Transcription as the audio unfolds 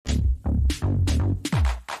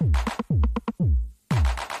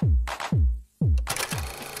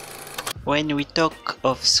When we talk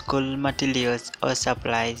of school materials or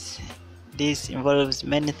supplies, this involves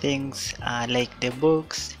many things like the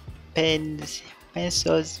books, pens,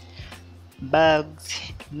 pencils,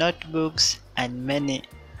 bags, notebooks, and many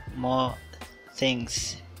more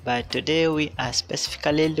things. But today we are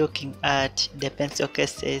specifically looking at the pencil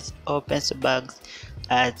cases or pencil bags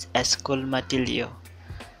as a school material.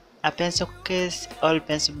 A pencil case or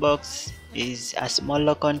pencil box is a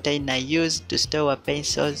smaller container used to store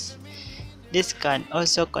pencils. This can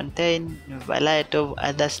also contain a variety of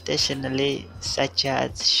other stationery such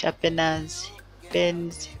as sharpeners,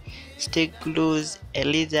 pens, stick glues,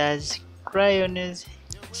 erasers, crayons,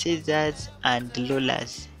 scissors, and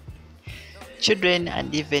rulers. Children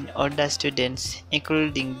and even older students,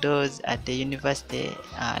 including those at the university,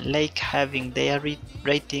 like having their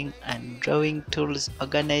writing and drawing tools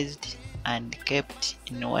organized and kept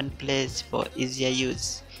in one place for easier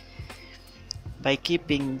use. By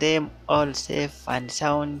keeping them all safe and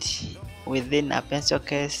sound within a pencil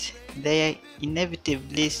case, they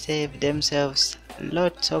inevitably save themselves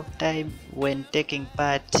lots of time when taking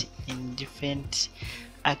part in different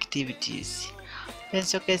activities.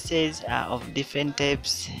 Pencil cases are of different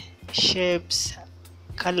types, shapes,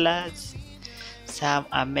 colors. Some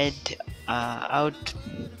are made out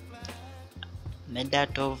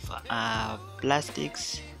of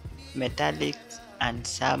plastics, metallics, and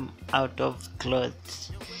some out of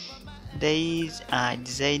cloth. These are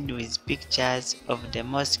designed with pictures of the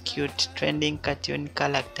most cute trending cartoon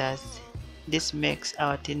characters. This makes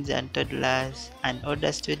our teens and toddlers and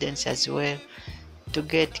older students as well to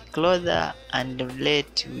get closer and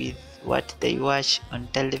relate with what they watch on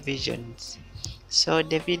televisions. So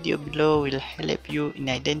the video below will help you in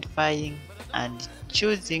identifying and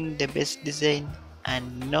choosing the best design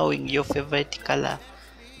and knowing your favorite color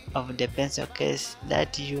of the pencil case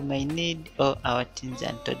that you may need or our teens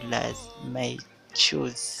and toddlers may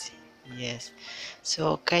choose. Yes,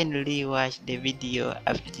 so kindly watch the video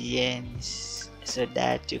up to the end so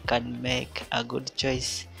that you can make a good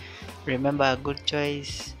choice. Remember, a good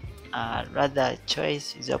choice, rather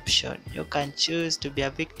choice is option. You can choose to be a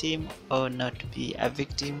victim or not be a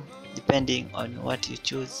victim depending on what you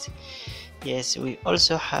choose. Yes, we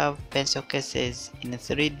also have pencil cases in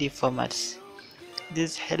 3D formats.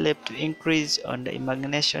 This help to increase on the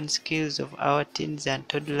imagination skills of our teens and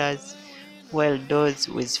toddlers, while those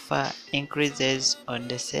with far increases on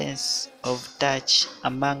the sense of touch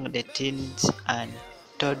among the teens and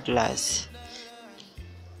toddlers.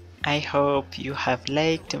 I hope you have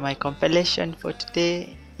liked my compilation for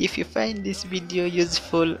today. If you find this video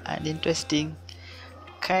useful and interesting,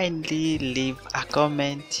 kindly leave a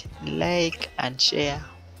comment, like and share.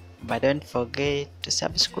 But don't forget to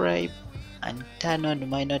subscribe and turn on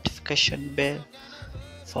my notification bell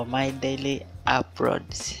for my daily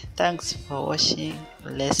uploads. Thanks for watching.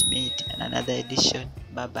 Let's meet in another edition.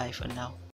 Bye bye for now.